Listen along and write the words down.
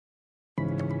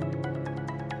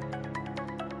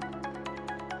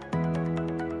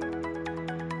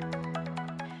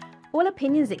All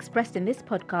opinions expressed in this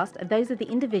podcast are those of the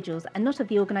individuals and not of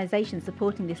the organisation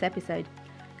supporting this episode.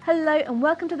 Hello and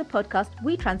welcome to the podcast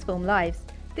We Transform Lives.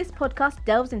 This podcast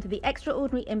delves into the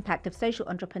extraordinary impact of social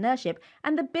entrepreneurship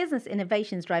and the business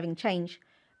innovations driving change.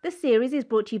 This series is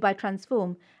brought to you by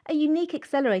Transform, a unique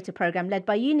accelerator programme led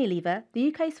by Unilever, the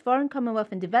UK's Foreign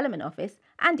Commonwealth and Development Office,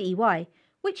 and EY,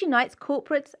 which unites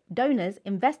corporates, donors,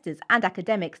 investors and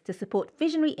academics to support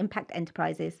visionary impact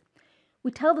enterprises. We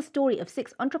tell the story of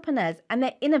 6 entrepreneurs and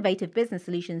their innovative business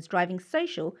solutions driving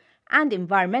social and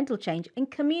environmental change in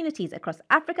communities across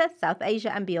Africa, South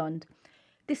Asia and beyond.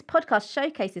 This podcast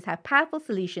showcases how powerful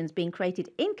solutions being created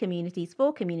in communities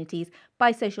for communities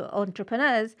by social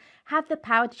entrepreneurs have the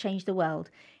power to change the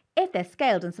world, if they're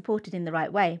scaled and supported in the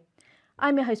right way.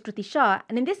 I'm your host Ruti Shah,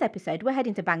 and in this episode we're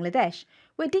heading to Bangladesh,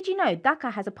 where did you know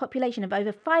Dhaka has a population of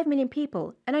over 5 million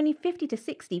people and only 50 to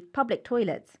 60 public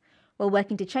toilets? Well,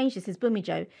 working to change this is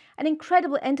Bhumijo, an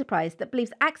incredible enterprise that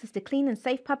believes access to clean and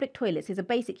safe public toilets is a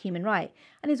basic human right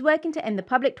and is working to end the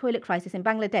public toilet crisis in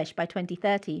Bangladesh by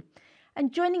 2030.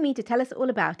 And joining me to tell us all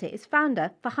about it is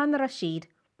founder Farhana Rashid.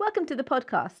 Welcome to the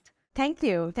podcast. Thank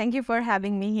you. Thank you for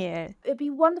having me here. It'd be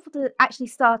wonderful to actually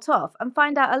start off and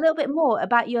find out a little bit more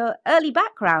about your early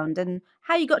background and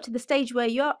how you got to the stage where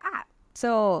you're at.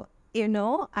 So,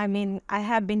 I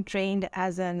have been trained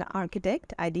as an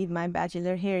architect. I did my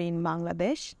bachelor here in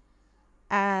Bangladesh.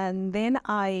 And then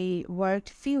I worked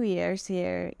few years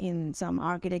here in some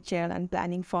architectural and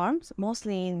planning firms,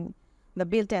 mostly in the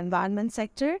built environment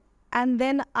sector. And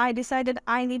then I decided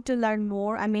I need to learn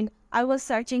more. I was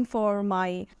searching for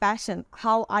my passion,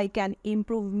 how I can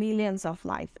improve millions of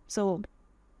lives. So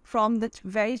from the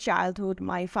very childhood,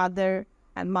 my father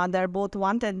and mother both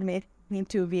wanted me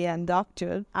to be a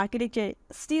doctor. Architecture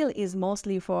still is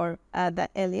mostly for the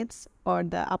elites or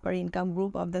the upper income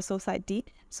group of the society.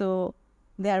 So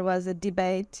there was a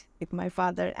debate with my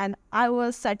father and I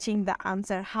was searching the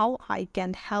answer how I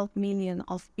can help millions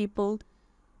of people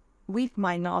with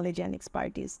my knowledge and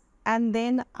expertise. And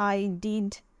then I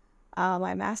did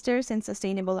my master's in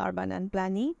sustainable urban and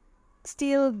planning.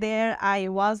 Still there, I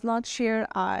was not sure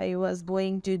I was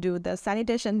going to do the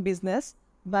sanitation business,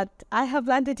 but I have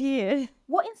landed here.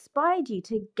 What inspired you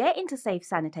to get into safe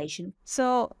sanitation?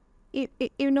 So, I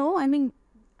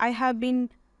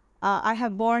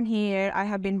have born here, I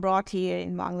have been brought here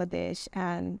in Bangladesh,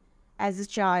 and as a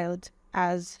child,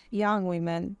 as young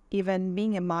women, even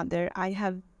being a mother, I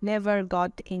have never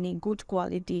got any good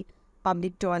quality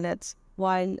public toilets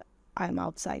while I'm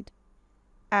outside.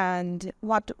 And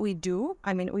what we do,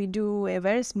 we do a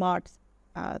very smart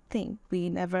thing.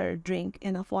 We never drink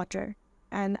enough water.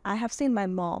 And I have seen my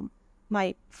mom,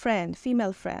 my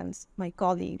female friends, my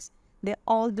colleagues, they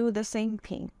all do the same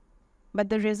thing. But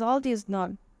the result is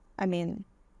not,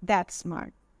 that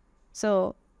smart.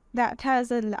 So that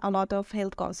has a lot of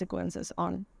health consequences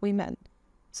on women.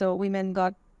 So women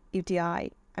got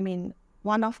UTI.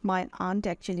 One of my aunt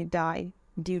actually died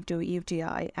due to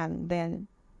UTI and then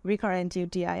recurrent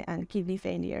UTI and kidney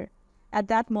failure. At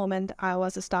that moment, I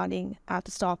was studying at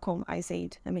Stockholm.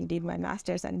 Did my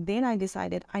master's, and then I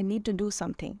decided I need to do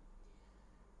something.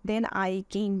 Then I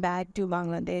came back to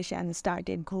Bangladesh and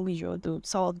started Bhumijo to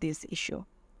solve this issue.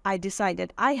 I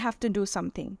decided I have to do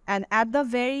something. And at the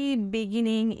very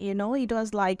beginning, it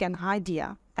was like an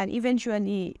idea. And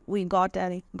eventually we got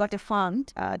a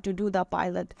fund to do the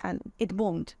pilot and it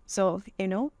boomed. So,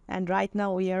 and right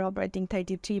now we are operating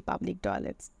 33 public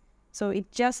toilets. So it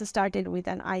just started with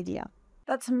an idea.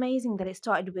 That's amazing that it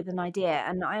started with an idea,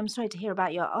 and I am sorry to hear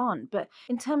about your aunt. But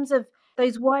in terms of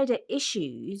those wider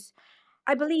issues,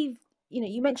 I believe,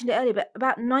 you mentioned it earlier, but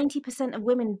about 90% of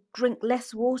women drink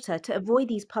less water to avoid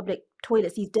these public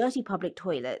toilets, these dirty public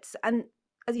toilets. And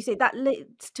as you say, that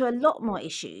leads to a lot more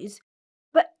issues.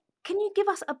 But can you give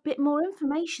us a bit more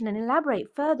information and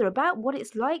elaborate further about what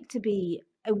it's like to be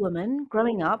a woman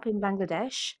growing up in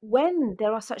Bangladesh when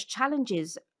there are such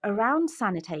challenges around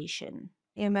sanitation?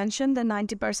 You mentioned that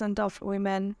 90% of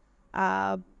women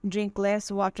drink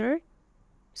less water.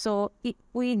 So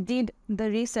we did the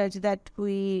research that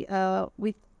we,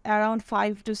 with around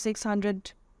 500 to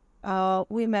 600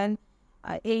 women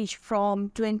aged from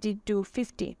 20 to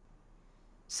 50.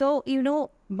 So,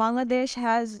 Bangladesh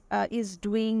is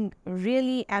doing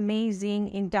really amazing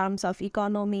in terms of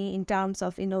economy, in terms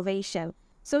of innovation.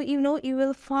 So, you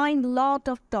will find a lot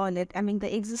of the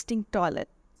existing toilet.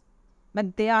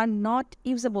 But they are not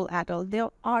usable at all. They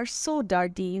are so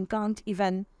dirty, you can't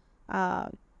even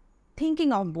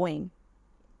thinking of going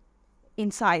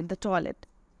inside the toilet.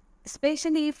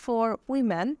 Especially for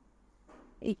women,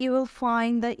 you will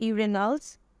find the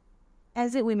urinals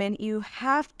as a woman, you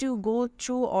have to go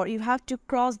through or you have to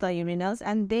cross the urinals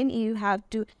and then you have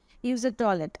to use a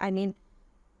toilet. I mean,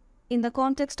 in the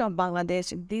context of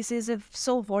Bangladesh, this is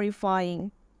so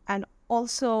horrifying. And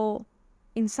also,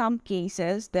 in some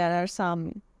cases, there are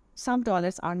some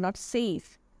toilets are not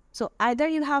safe. So either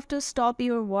you have to stop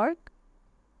your work,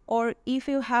 or if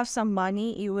you have some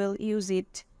money, you will use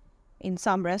it in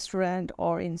some restaurant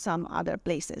or in some other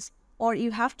places. Or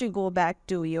you have to go back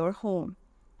to your home.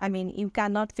 I mean, you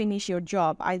cannot finish your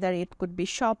job. Either it could be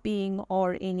shopping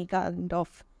or any kind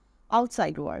of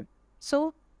outside work.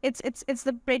 So it's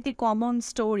the pretty common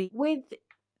story. With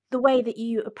the way that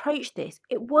you approached this,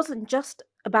 it wasn't just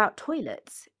about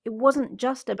toilets. It wasn't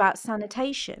just about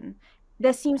sanitation.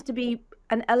 There seems to be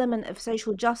an element of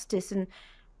social justice and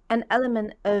an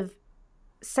element of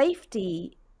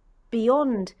safety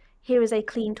beyond here is a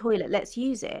clean toilet, let's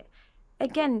use it.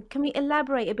 Again, can we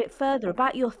elaborate a bit further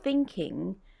about your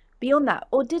thinking beyond that?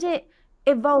 Or did it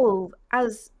evolve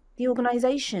as the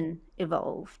organization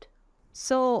evolved?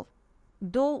 So,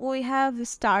 though we have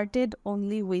started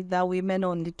only with the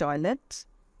women-only toilets,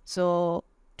 so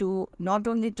to not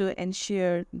only to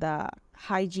ensure the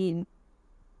hygiene,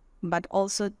 but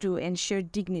also to ensure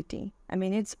dignity. I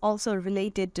mean, it's also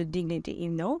related to dignity,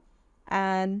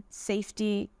 and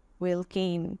safety will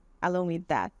came along with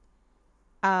that.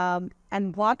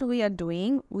 And what we are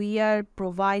doing, we are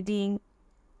providing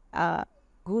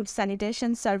good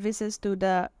sanitation services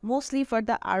to mostly for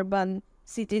the urban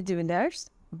city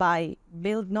dwellers by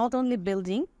not only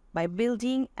building, by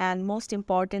building and most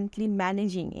importantly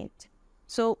managing it.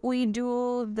 So we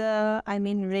do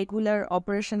regular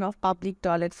operation of public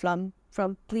toilet from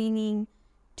cleaning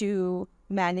to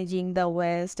managing the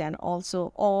waste and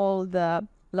also all the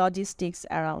logistics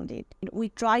around it. We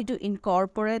try to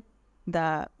incorporate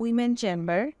the women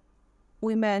chamber,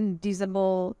 women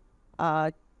disabled,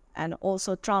 and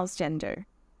also transgender.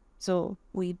 So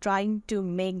we trying to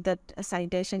make that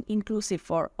sanitation inclusive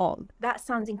for all. That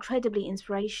sounds incredibly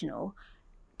inspirational.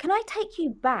 Can I take you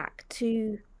back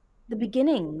to the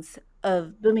beginnings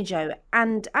of Bhumijo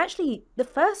and actually the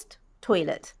first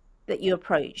toilet that you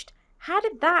approached? How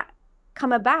did that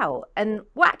come about and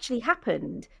what actually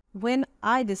happened? When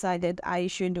I decided I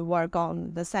should work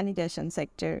on the sanitation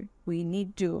sector, we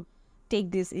need to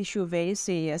take this issue very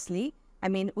seriously. I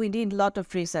mean, we did a lot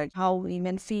of research, how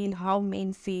women feel, how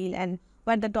men feel, and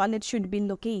where the toilet should be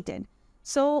located.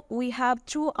 So we have,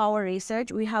 through our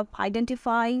research, we have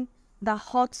identifying the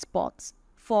hotspots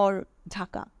for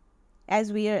Dhaka.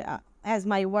 As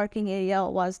my working area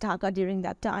was Dhaka during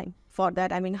that time. For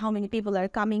that, I mean, how many people are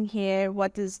coming here?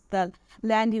 What is the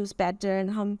land use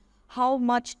pattern? How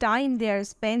much time they are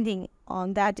spending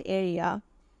on that area?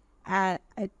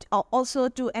 Also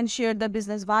to ensure the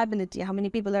business viability, how many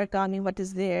people are coming, what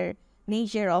is their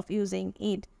nature of using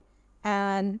it.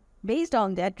 And based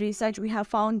on that research, we have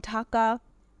found Dhaka,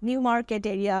 New Market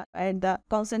area, and the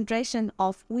concentration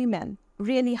of women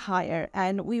really higher,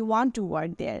 and we want to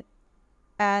work there.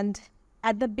 And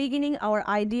at the beginning, our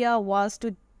idea was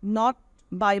to not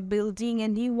by building a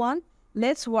new one,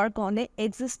 let's work on an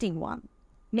existing one,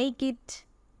 make it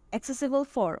accessible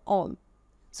for all.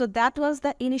 So that was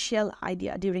the initial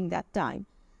idea during that time.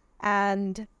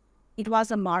 And it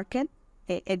was a market,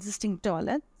 an existing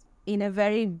toilet in a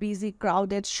very busy,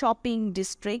 crowded shopping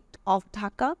district of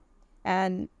Dhaka,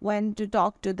 and went to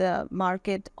talk to the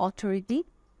market authority.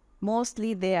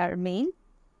 Mostly they are men,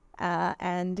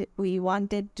 and we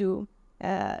wanted to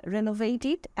renovate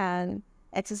it and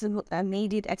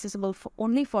made it accessible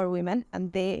only for women.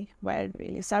 And they were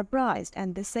really surprised,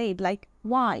 and they said, like,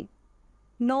 why?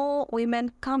 No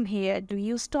women come here to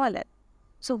use toilet.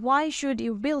 So why should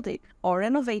you build it or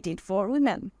renovate it for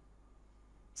women?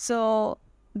 So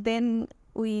then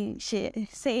we said,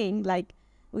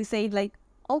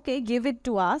 okay, give it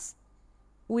to us.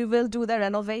 We will do the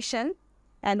renovation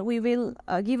and we will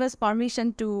give us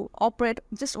permission to operate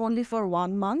just only for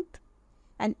 1 month.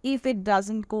 And if it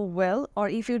doesn't go well, or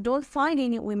if you don't find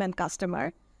any women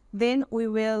customer, then we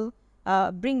will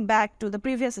bring back to the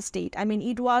previous state. I mean,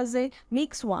 it was a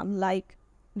mixed one, like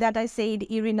that I said,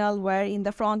 urinal were in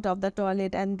the front of the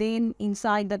toilet, and then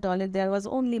inside the toilet there was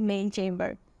only main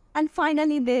chamber. And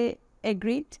finally they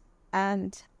agreed,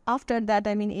 and after that,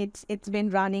 I mean, it's been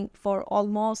running for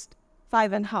almost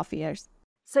 5.5 years.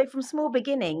 So from small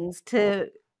beginnings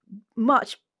to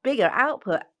much bigger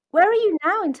output. Where are you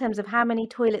now in terms of how many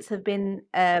toilets have been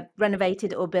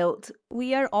renovated or built?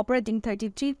 We are operating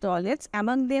 33 toilets.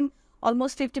 Among them,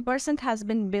 almost 50% has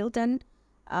been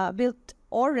built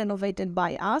or renovated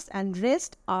by us, and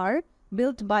rest are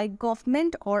built by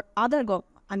government or other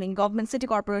government city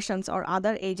corporations or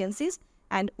other agencies,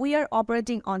 and we are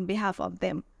operating on behalf of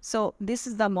them. So this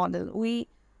is the model. We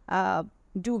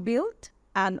do build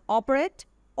and operate,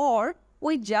 or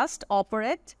we just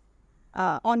operate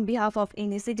on behalf of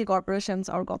any city corporations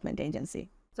or government agency.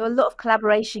 So a lot of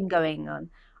collaboration going on.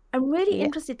 I'm really Yeah.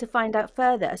 interested to find out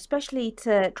further, especially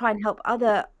to try and help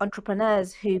other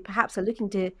entrepreneurs who perhaps are looking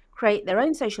to create their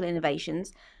own social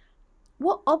innovations.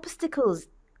 What obstacles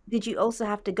did you also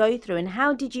have to go through, and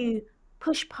how did you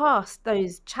push past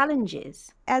those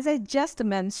challenges? As I just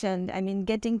mentioned, I mean,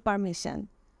 getting permission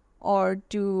or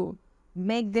to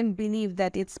make them believe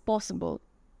that it's possible.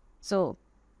 So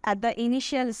at the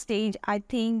initial stage, I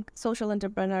think social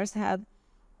entrepreneurs have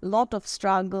a lot of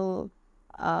struggle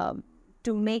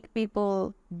to make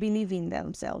people believe in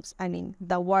themselves. I mean,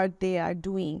 the work they are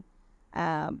doing.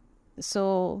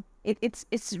 So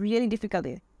it's really difficult.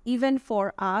 Even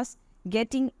for us,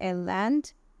 getting a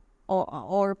land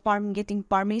or getting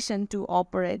permission to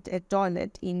operate a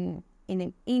toilet in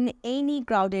any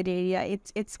crowded area,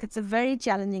 it's a very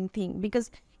challenging thing, because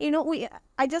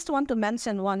I just want to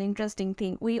mention one interesting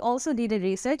thing. We also did a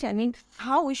research. I mean,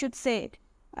 how we should say it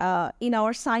in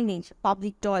our signage,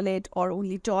 public toilet or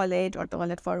only toilet or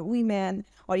toilet for women,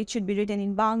 or it should be written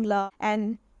in Bangla.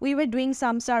 And we were doing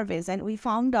some surveys, and we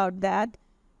found out that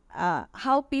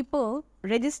how people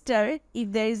register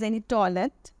if there is any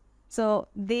toilet. So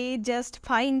they just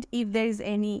find if there is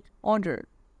any order.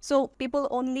 So people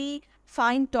only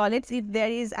find toilets if there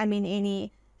is, I mean,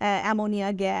 any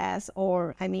ammonia gas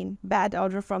or, I mean, bad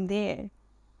odor from there.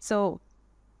 So,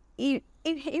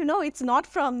 it's not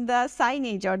from the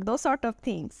signage or those sort of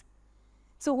things.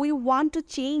 So we want to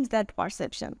change that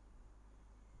perception.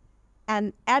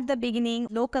 And at the beginning,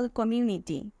 local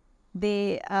community,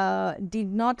 they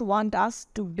did not want us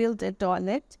to build a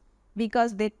toilet,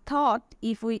 because they thought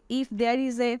if there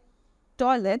is a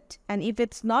toilet and if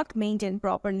it's not maintained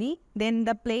properly, then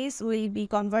the place will be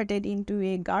converted into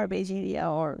a garbage area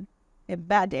or a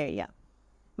bad area.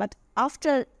 But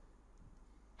after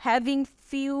having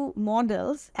few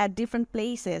models at different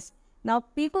places, now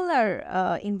people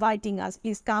are inviting us,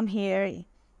 please come here.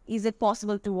 Is it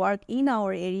possible to work in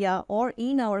our area or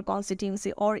in our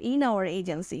constituency or in our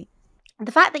agency?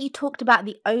 The fact that you talked about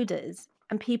the odors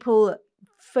and people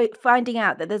finding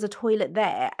out that there's a toilet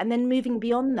there and then moving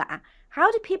beyond that, how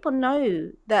do people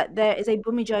know that there is a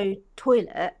Bhumijo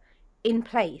toilet in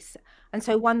place, and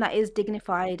so one that is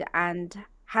dignified and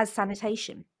has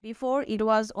sanitation? Before, it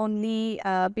was only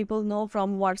people know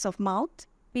from words of mouth,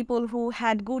 people who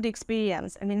had good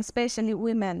experience, I mean, especially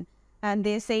women, and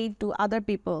they say it to other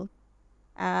people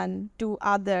and to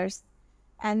others.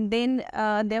 And then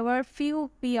there were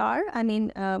few PR, I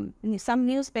mean, some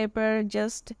newspaper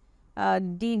just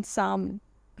did some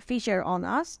feature on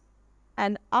us.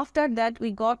 And after that,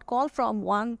 we got call from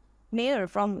one mayor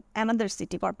from another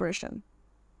city corporation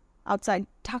outside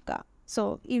Dhaka.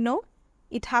 So,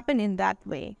 it happened in that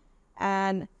way.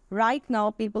 And right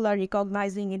now, people are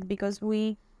recognizing it because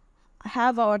we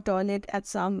have our toilet at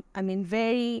some, I mean,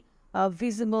 very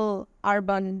visible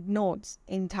urban nodes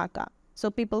in Dhaka. So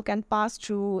people can pass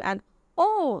through and,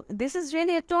 oh, this is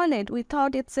really a toilet. We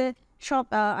thought it's a shop,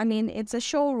 it's a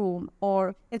showroom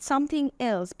or it's something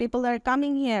else. People are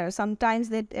coming here. Sometimes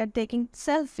they are taking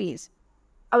selfies.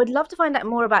 I would love to find out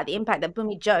more about the impact that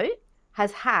Bhumijo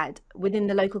has had within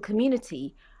the local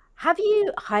community. Have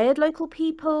you hired local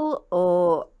people,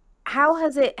 or how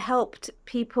has it helped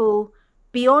people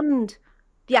beyond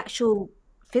the actual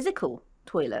physical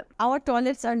toilet? Our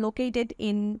toilets are located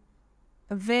in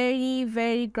very,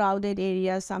 very crowded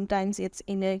areas. Sometimes it's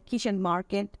in a kitchen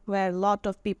market where a lot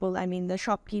of people, I mean, the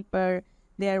shopkeeper,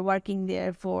 they're working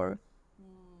there for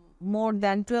more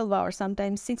than 12 hours,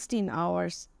 sometimes 16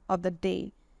 hours of the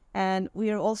day. And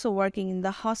we are also working in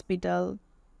the hospital,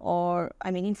 or,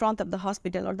 I mean, in front of the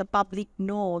hospital or the public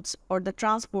nodes or the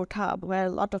transport hub where a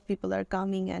lot of people are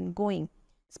coming and going.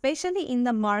 Especially in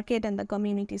the market and the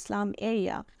community slum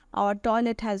area, our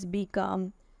toilet has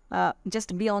become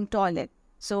just beyond toilet.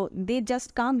 So they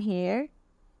just come here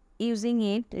using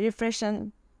it,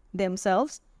 refreshing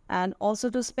themselves, and also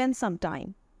to spend some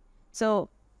time. So,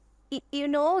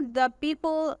 the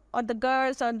people or the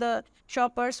girls or the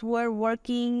shoppers who are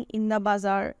working in the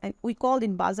bazaar, and we call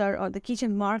it bazaar or the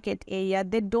kitchen market area,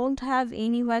 they don't have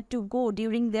anywhere to go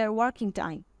during their working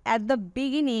time. At the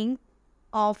beginning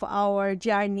of our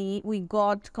journey, we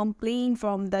got complaint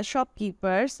from the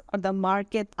shopkeepers or the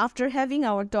market. After having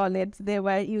our toilets, they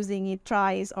were using it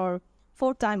thrice or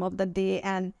 4 times of the day,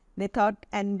 and they thought,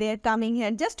 and they're coming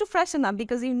here just to freshen up,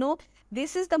 because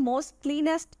this is the most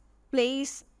cleanest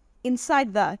place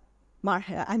inside the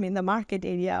market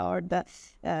area or the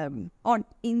or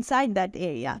inside that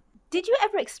area. Did you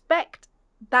ever expect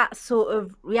that sort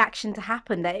of reaction to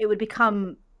happen, that it would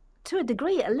become, to a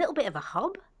degree, a little bit of a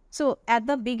hub? So at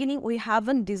the beginning, we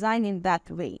haven't designed in that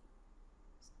way.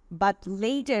 But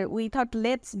later, we thought,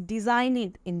 let's design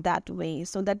it in that way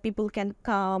so that people can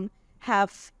come,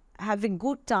 have a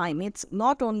good time. It's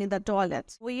not only the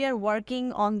toilets. We are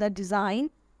working on the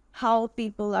design, how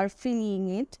people are feeling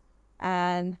it,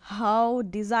 and how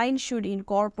design should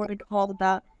incorporate all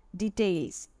the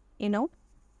details, you know.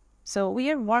 So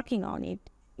we are working on it.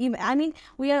 I mean,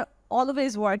 we are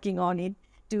always working on it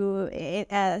to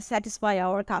satisfy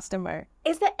our customer.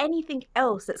 Is there anything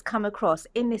else that's come across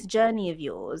in this journey of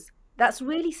yours that's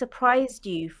really surprised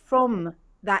you from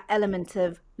that element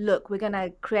of, look, we're going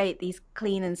to create these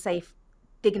clean and safe,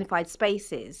 dignified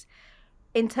spaces,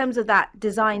 in terms of that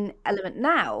design element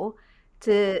now,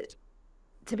 to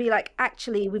be like,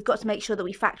 actually, we've got to make sure that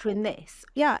we factor in this?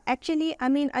 Yeah, actually, I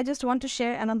mean, I just want to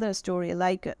share another story.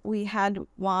 Like, we had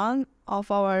one of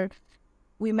our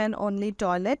women-only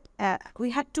toilet.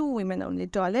 We had two women-only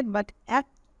toilet, but at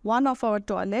one of our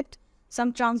toilet,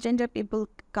 some transgender people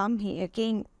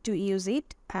came to use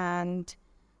it, and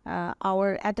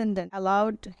our attendant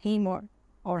allowed him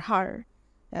or her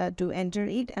to enter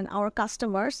it, and our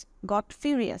customers got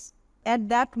furious. At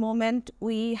that moment,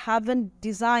 we haven't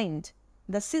designed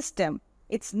the system.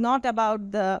 It's not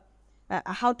about the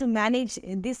how to manage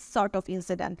this sort of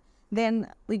incident.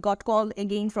 Then we got called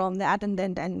again from the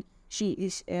attendant, and she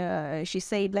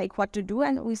said like what to do,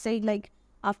 and we said like,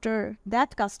 after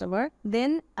that customer,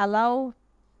 then allow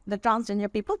the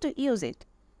transgender people to use it.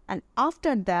 And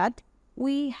after that,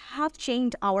 we have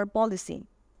changed our policy.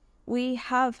 We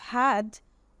have had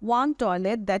one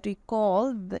toilet that we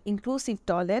call the inclusive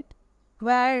toilet,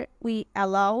 where we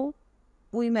allow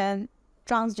women,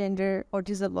 transgender or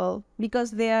disabled,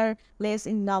 because they are less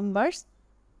in numbers.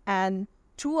 And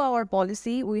through our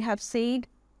policy, we have said,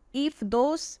 if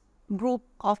those group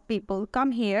of people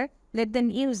come here, let them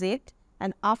use it.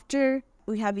 And after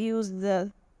we have used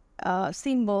the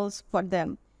symbols for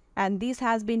them, and this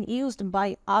has been used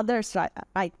by others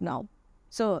right now.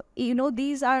 So, you know,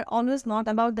 these are always not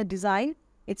about the design.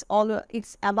 It's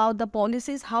about the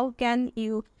policies. How can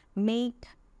you make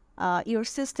your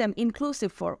system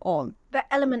inclusive for all? That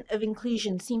element of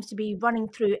inclusion seems to be running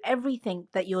through everything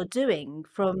that you're doing,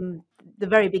 from the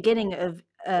very beginning of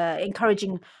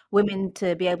encouraging women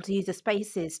to be able to use the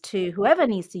spaces to whoever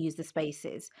needs to use the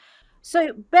spaces.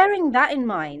 So bearing that in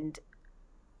mind,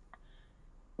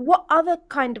 what other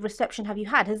kind of reception have you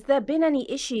had? Has there been any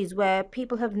issues where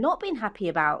people have not been happy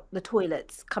about the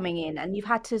toilets coming in, and you've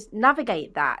had to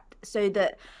navigate that so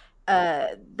that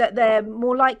that they're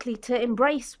more likely to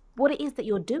embrace what it is that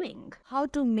you're doing? How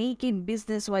to make it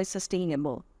business-wise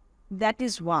sustainable? That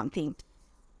is one thing.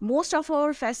 Most of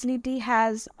our facility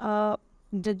has the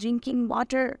drinking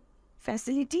water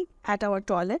facility at our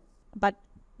toilet, but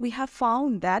we have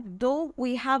found that though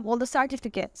we have all the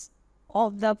certificates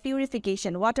of the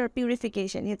purification, water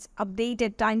purification, it's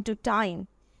updated time to time.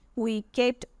 We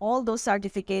kept all those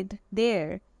certificates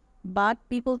there, but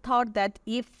people thought that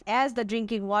if as the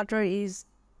drinking water is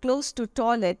close to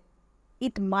toilet,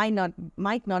 it might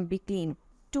not be clean.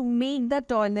 To make the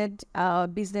toilet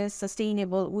business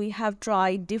sustainable, we have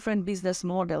tried different business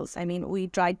models. I mean, we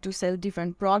tried to sell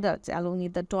different products along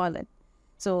with the toilet.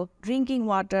 So drinking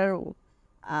water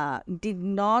did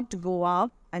not go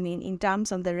up, I mean, in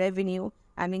terms of the revenue,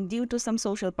 I mean, due to some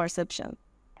social perception.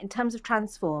 In terms of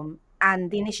Transform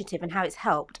and the initiative and how it's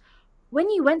helped, when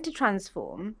you went to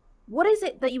Transform, what is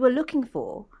it that you were looking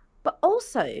for? But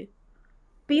also,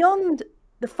 beyond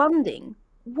the funding,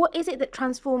 what is it that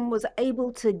Transform was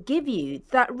able to give you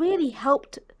that really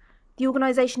helped the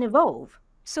organization evolve?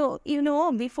 So, you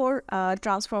know, before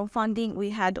Transform funding,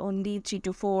 we had only 3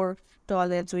 to 4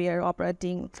 toilets we are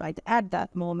operating right at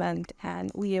that moment,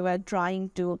 and we were trying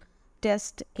to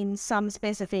test in some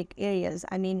specific areas.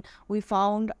 I mean, we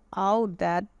found out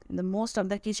that the most of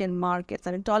the kitchen markets,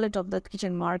 I mean, toilet of the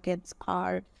kitchen markets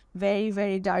are very,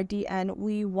 very dirty, and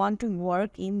we want to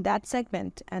work in that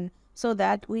segment. And so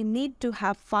that we need to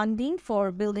have funding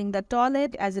for building the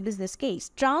toilet as a business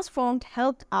case. Transformed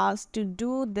helped us to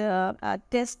do the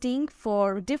testing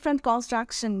for different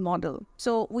construction model.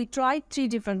 So we tried 3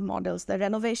 different models: the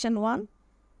renovation one,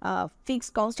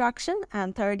 fixed construction,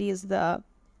 and third is the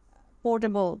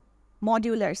portable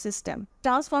modular system.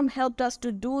 Transform helped us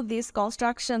to do this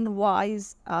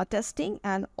construction-wise testing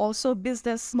and also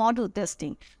business model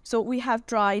testing. So we have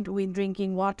tried with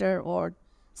drinking water or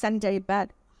sanitary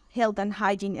pad, health and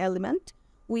hygiene element.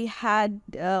 We had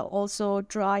also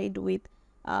tried with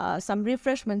some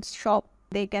refreshment shop.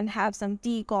 They can have some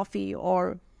tea, coffee,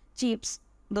 or chips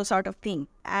those sort of thing.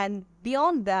 And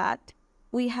beyond that,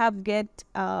 we have get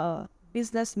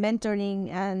business mentoring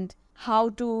and how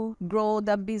to grow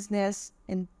the business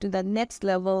into the next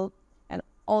level, and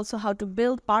also how to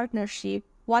build partnership,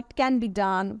 what can be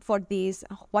done for this,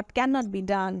 what cannot be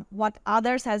done, what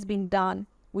others has been done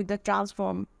with the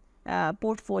transform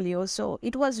portfolio. So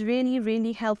it was really,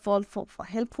 really helpful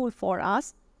for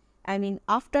us. I mean,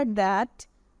 after that,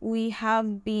 we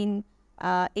have been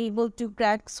able to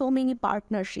crack so many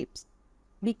partnerships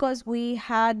because we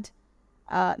had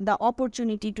the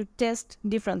opportunity to test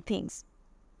different things.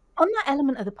 On that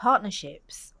element of the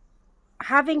partnerships,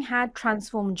 having had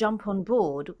Transform jump on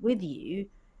board with you,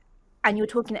 and you were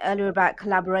talking earlier about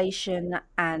collaboration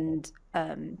and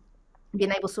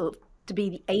being able sort of to be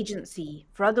the agency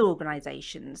for other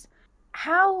organizations,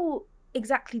 how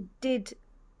exactly did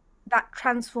that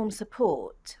Transform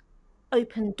support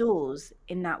open doors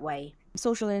in that way?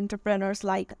 Social entrepreneurs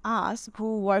like us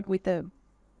who work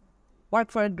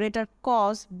for a greater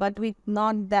cause, but with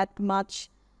not that much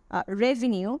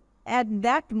revenue. At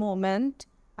that moment,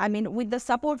 I mean, with the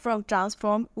support from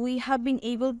Transform, we have been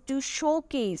able to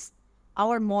showcase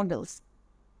our models.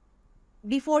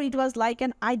 Before it was like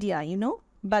an idea,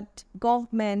 but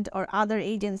government or other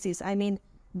agencies, I mean,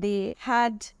 they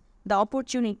had the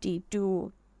opportunity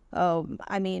to,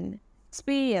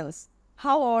 experience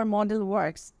how our model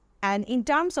works. And in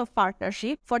terms of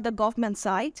partnership for the government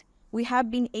side, we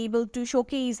have been able to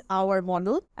showcase our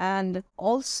model. And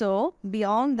also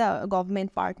beyond the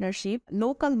government partnership,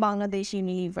 local Bangladesh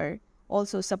Unilever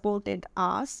also supported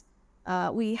us.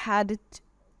 We had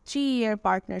 3-year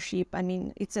partnership. I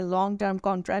mean, it's a long-term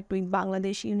contract with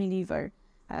Bangladesh Unilever.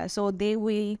 So they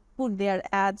will put their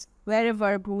ads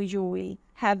wherever Bhumijo will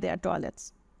have their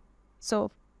toilets.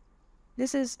 So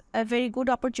this is a very good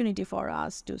opportunity for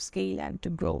us to scale and to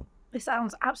grow. This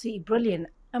sounds absolutely brilliant.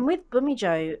 And with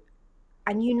Bhumijo,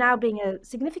 and you now being a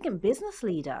significant business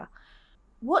leader,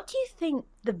 what do you think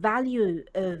the value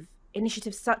of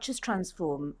initiatives such as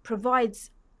Transform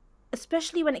provides,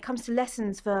 especially when it comes to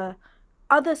lessons for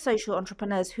other social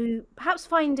entrepreneurs who perhaps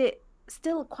find it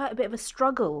still quite a bit of a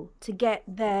struggle to get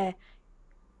their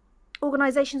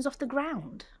organizations off the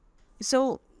ground?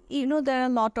 So, there are a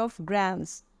lot of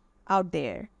grants out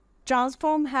there.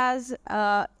 Transform has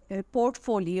a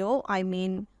portfolio,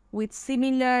 with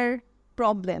similar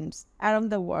problems around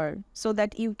the world, so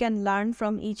that you can learn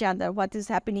from each other what is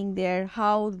happening there,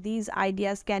 how these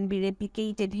ideas can be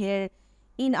replicated here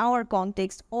in our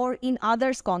context or in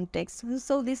others' context.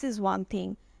 So this is one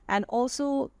thing. And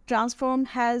also Transform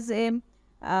has a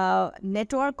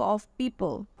network of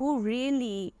people who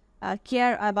really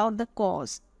care about the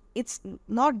cause. It's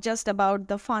not just about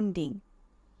the funding.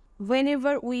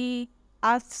 Whenever we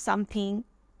ask something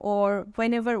or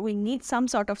whenever we need some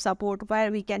sort of support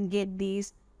where we can get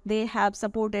these, they have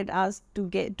supported us to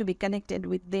be connected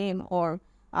with them or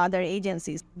other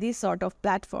agencies. This sort of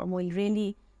platform will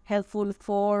really helpful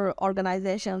for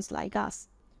organizations like us.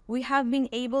 We have been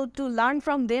able to learn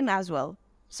from them as well.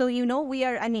 So we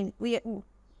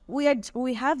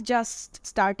have just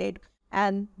started,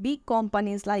 and big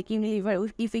companies like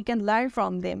Unilever, if we can learn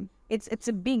from them, it's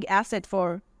a big asset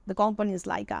for the companies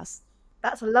like us.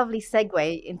 That's a lovely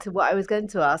segue into what I was going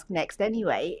to ask next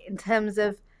anyway, in terms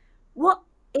of what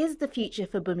is the future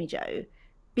for Bhumijo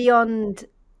beyond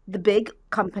the big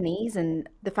companies and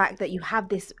the fact that you have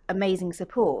this amazing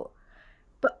support,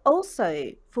 but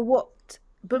also for what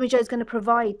Bhumijo is going to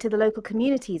provide to the local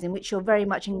communities in which you're very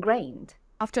much ingrained.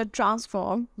 After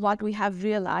Transform, what we have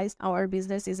realized, our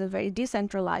business is a very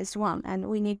decentralized one, and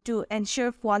we need to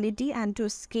ensure quality, and to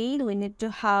scale, we need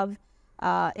to have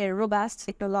a robust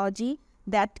technology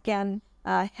that can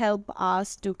help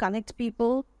us to connect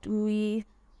people. We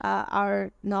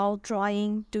are now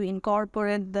trying to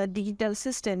incorporate the digital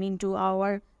system into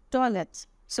our toilets.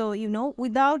 So,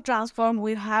 without Transform,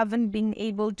 we haven't been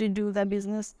able to do the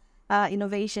business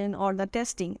innovation or the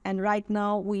testing. And right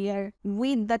now we are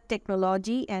with the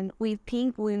technology, and we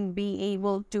think we'll be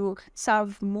able to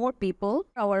serve more people.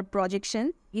 Our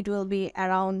projection, it will be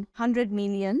around 100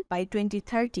 million by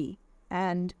 2030.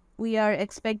 And we are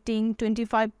expecting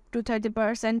 25 to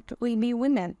 30% will be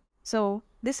women. So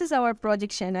this is our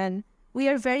projection, and we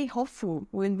are very hopeful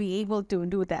we'll be able to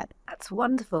do that. That's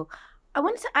wonderful. I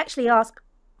wanted to actually ask,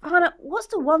 Hannah, what's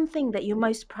the one thing that you're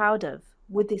most proud of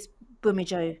with this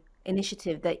Bhumijo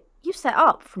initiative that you set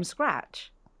up from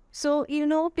scratch? So,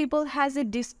 people has a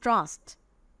distrust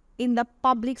in the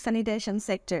public sanitation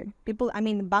sector.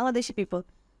 Bangladeshi people,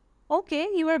 okay,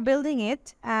 you are building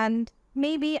it, and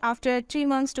maybe after 3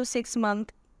 months to 6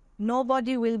 months,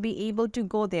 nobody will be able to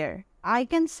go there. I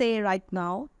can say right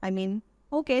now,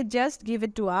 okay, just give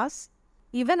it to us.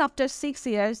 Even after 6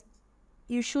 years,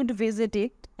 you should visit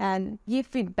it and give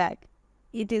feedback.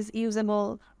 It is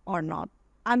usable or not.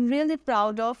 I'm really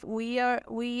proud of we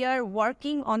are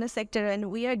working on a sector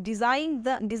and we are designing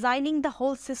the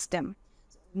whole system,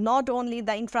 not only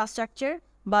the infrastructure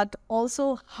but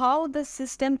also how the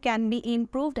system can be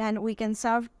improved and we can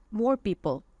serve more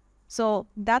people. So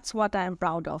that's what I am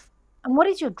proud of. And what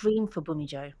is your dream for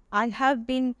Bhumijo? I have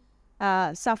been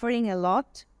suffering a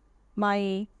lot.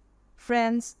 My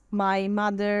friends, my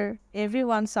mother,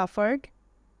 everyone suffered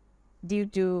due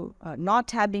to not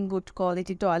having good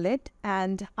quality toilet.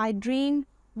 And I dream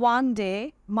one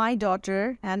day my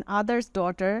daughter and others'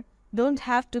 daughter don't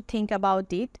have to think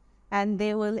about it and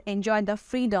they will enjoy the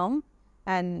freedom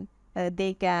and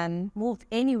they can move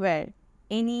anywhere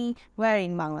in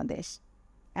Bangladesh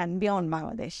and beyond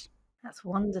Bangladesh. That's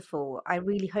wonderful. I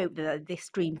really hope that this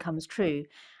dream comes true.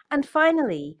 And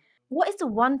finally, what is the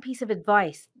one piece of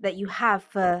advice that you have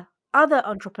for other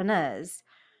entrepreneurs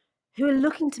who are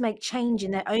looking to make change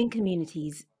in their own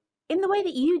communities in the way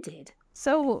that you did?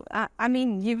 So, I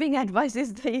mean, giving advice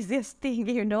is the easiest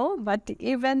thing, but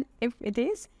even if it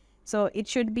is, so it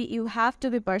should be, you have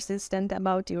to be persistent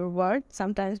about your word.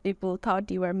 Sometimes people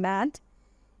thought you were mad,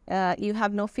 you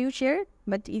have no future,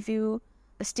 but if you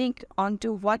stick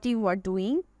onto what you are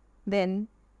doing, then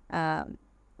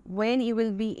when you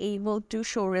will be able to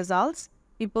show results,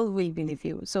 people will believe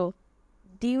you. So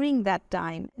during that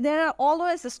time, there are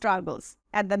always struggles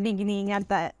at the beginning, at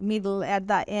the middle, at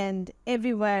the end,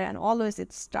 everywhere, and always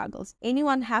it's struggles.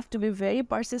 Anyone have to be very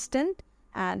persistent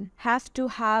and have to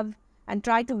have and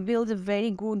try to build a very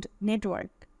good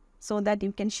network so that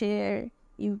you can share,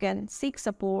 you can seek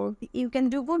support, you can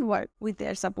do good work with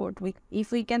their support.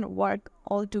 If we can work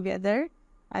all together,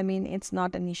 I mean, it's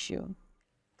not an issue.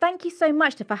 Thank you so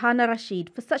much to Farhana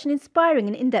Rashid for such an inspiring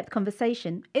and in-depth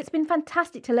conversation. It's been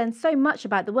fantastic to learn so much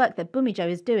about the work that Bhumijo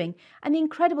is doing and the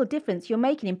incredible difference you're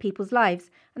making in people's lives,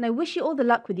 and I wish you all the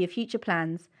luck with your future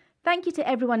plans. Thank you to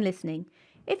everyone listening.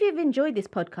 If you've enjoyed this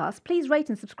podcast, please rate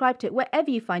and subscribe to it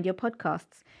wherever you find your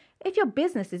podcasts. If your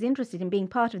business is interested in being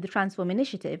part of the Transform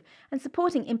initiative and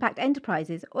supporting impact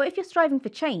enterprises, or if you're striving for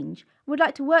change and would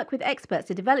like to work with experts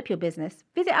to develop your business,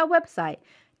 visit our website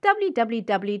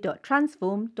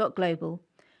www.transform.global.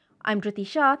 I'm Dhruti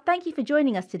Shah. Thank you for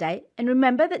joining us today, and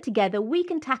remember that together we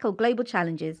can tackle global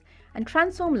challenges and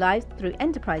transform lives through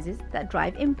enterprises that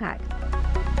drive impact.